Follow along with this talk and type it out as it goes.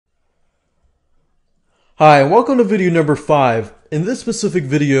Hi, and welcome to video number 5. In this specific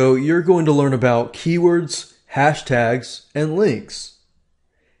video, you're going to learn about keywords, hashtags, and links.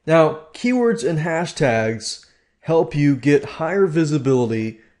 Now, keywords and hashtags help you get higher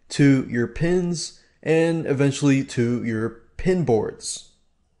visibility to your pins and eventually to your pin boards.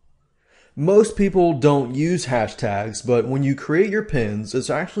 Most people don't use hashtags, but when you create your pins,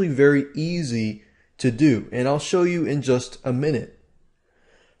 it's actually very easy to do, and I'll show you in just a minute.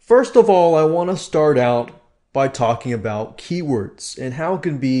 First of all, I want to start out by talking about keywords and how it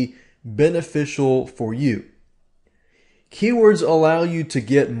can be beneficial for you. Keywords allow you to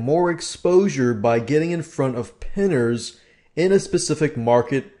get more exposure by getting in front of pinners in a specific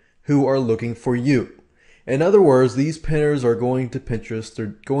market who are looking for you. In other words, these pinners are going to Pinterest,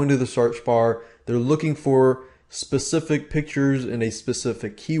 they're going to the search bar, they're looking for specific pictures in a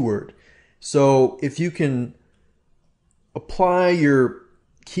specific keyword. So if you can apply your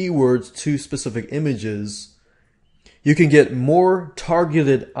keywords to specific images, you can get more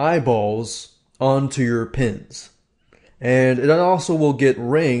targeted eyeballs onto your pins. And it also will get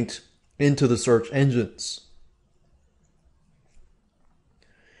ranked into the search engines.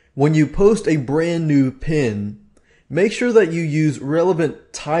 When you post a brand new pin, make sure that you use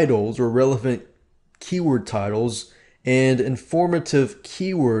relevant titles or relevant keyword titles and informative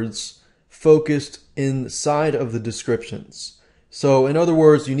keywords focused inside of the descriptions. So in other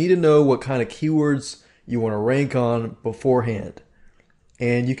words, you need to know what kind of keywords you want to rank on beforehand.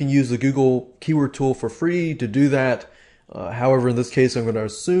 And you can use the Google keyword tool for free to do that. However, in this case, I'm going to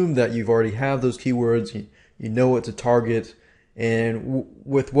assume that you've already have those keywords. You know what to target. And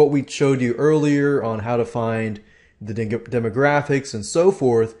with what we showed you earlier on how to find the demographics and so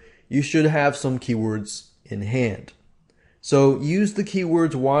forth, you should have some keywords in hand. So use the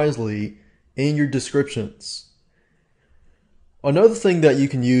keywords wisely in your descriptions. Another thing that you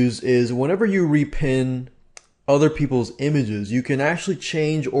can use is whenever you repin other people's images, you can actually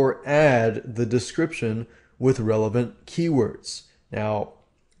change or add the description with relevant keywords. Now,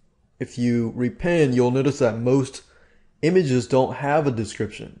 if you repin, you'll notice that most images don't have a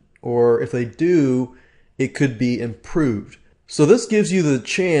description, or if they do, it could be improved. So this gives you the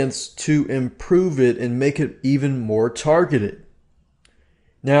chance to improve it and make it even more targeted.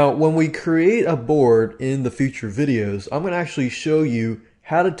 Now, when we create a board in the future videos, I'm going to actually show you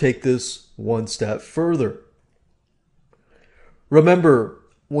how to take this one step further. Remember,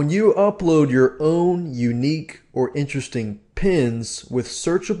 when you upload your own unique or interesting pins with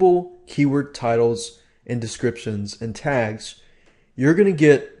searchable keyword titles and descriptions and tags, you're going to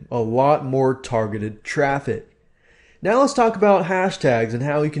get a lot more targeted traffic. Now let's talk about hashtags and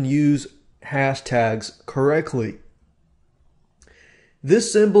how you can use hashtags correctly.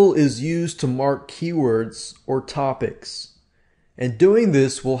 This symbol is used to mark keywords or topics, and doing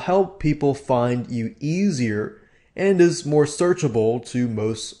this will help people find you easier and is more searchable to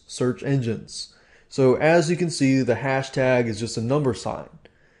most search engines. So as you can see, the hashtag is just a number sign.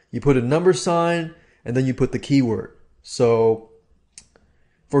 You put a number sign and then you put the keyword. So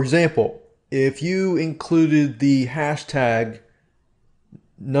for example, if you included the hashtag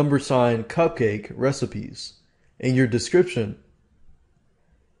number sign cupcake recipes in your description,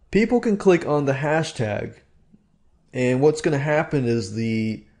 people can click on the hashtag, and what's going to happen is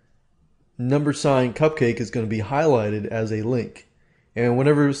the number sign cupcake is going to be highlighted as a link. And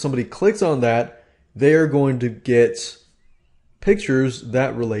whenever somebody clicks on that, they are going to get pictures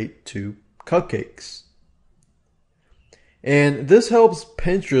that relate to cupcakes. And this helps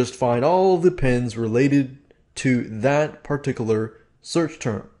Pinterest find all of the pins related to that particular search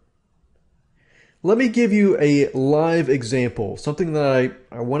term. Let me give you a live example, something that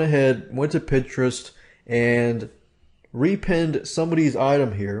I went to Pinterest and repinned somebody's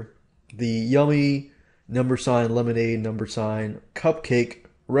item here, the yummy number sign lemonade number sign cupcake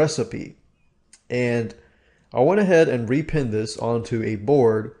recipe. And I went ahead and repinned this onto a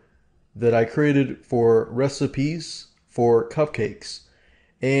board that I created for recipes for cupcakes.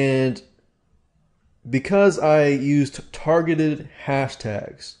 And because I used targeted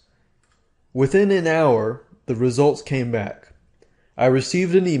hashtags, within an hour, the results came back. I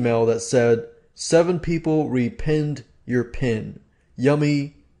received an email that said 7 people repinned your pin.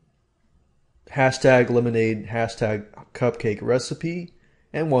 Yummy, hashtag lemonade, hashtag cupcake recipe,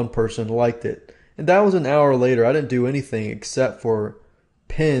 and 1 person liked it. And that was an hour later. I didn't do anything except for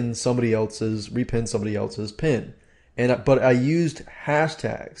repin somebody else's pin. But I used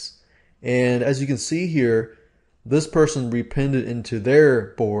hashtags. And as you can see here, this person repinned it into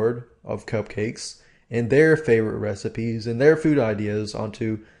their board of cupcakes and their favorite recipes and their food ideas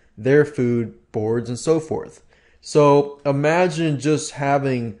onto their food boards and so forth. So imagine just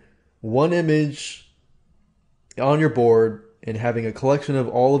having one image on your board and having a collection of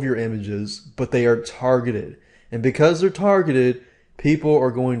all of your images, but they are targeted. And because they're targeted, people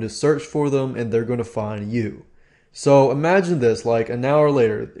are going to search for them and they're going to find you. So imagine this, like an hour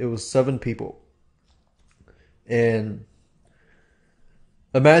later, it was 7 people. And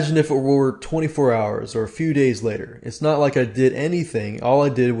imagine if it were 24 hours or a few days later. It's not like I did anything. All I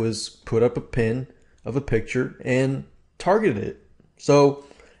did was put up a pin of a picture and targeted it. So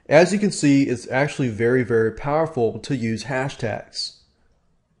as you can see, it's actually very, very powerful to use hashtags.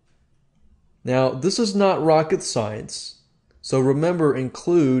 Now, this is not rocket science. So remember,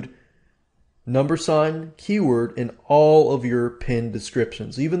 include #, keyword in all of your pin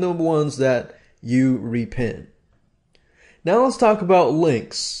descriptions, even the ones that you repin. Now let's talk about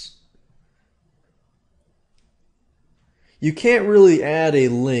links. You can't really add a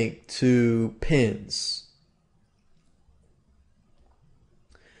link to pins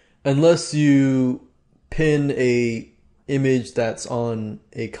unless you pin a image that's on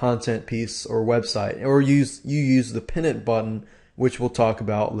a content piece or website, or you use the pin it button, which we'll talk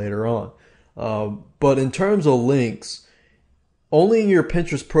about later on. But in terms of links, only in your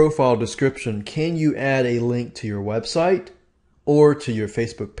Pinterest profile description can you add a link to your website or to your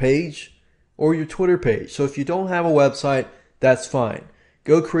Facebook page or your Twitter page. So if you don't have a website, that's fine.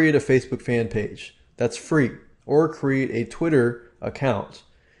 Go create a Facebook fan page. That's free. Or create a Twitter account.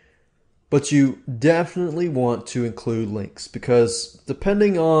 But you definitely want to include links, because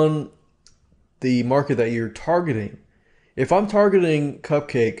depending on the market that you're targeting, if I'm targeting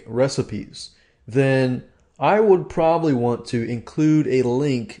cupcake recipes, then I would probably want to include a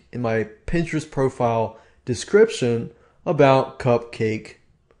link in my Pinterest profile description about cupcake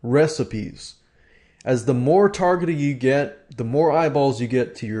recipes. As the more targeted you get, the more eyeballs you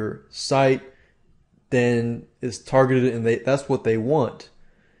get to your site, then it's targeted and that's what they want.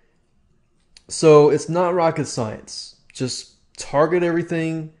 So it's not rocket science. Just target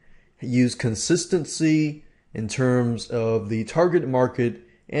everything, use consistency in terms of the target market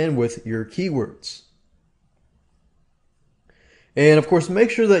and with your keywords. And of course, make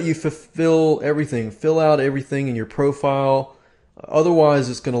sure that you fulfill everything, fill out everything in your profile. Otherwise,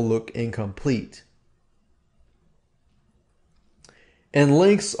 it's going to look incomplete. And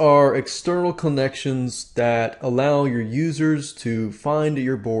links are external connections that allow your users to find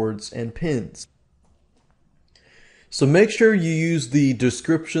your boards and pins. So make sure you use the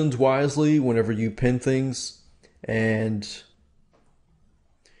descriptions wisely whenever you pin things, and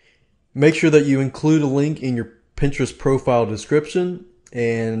make sure that you include a link in your Pinterest profile description,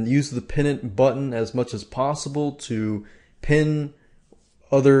 and use the pin it button as much as possible to pin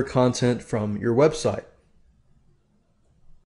other content from your website.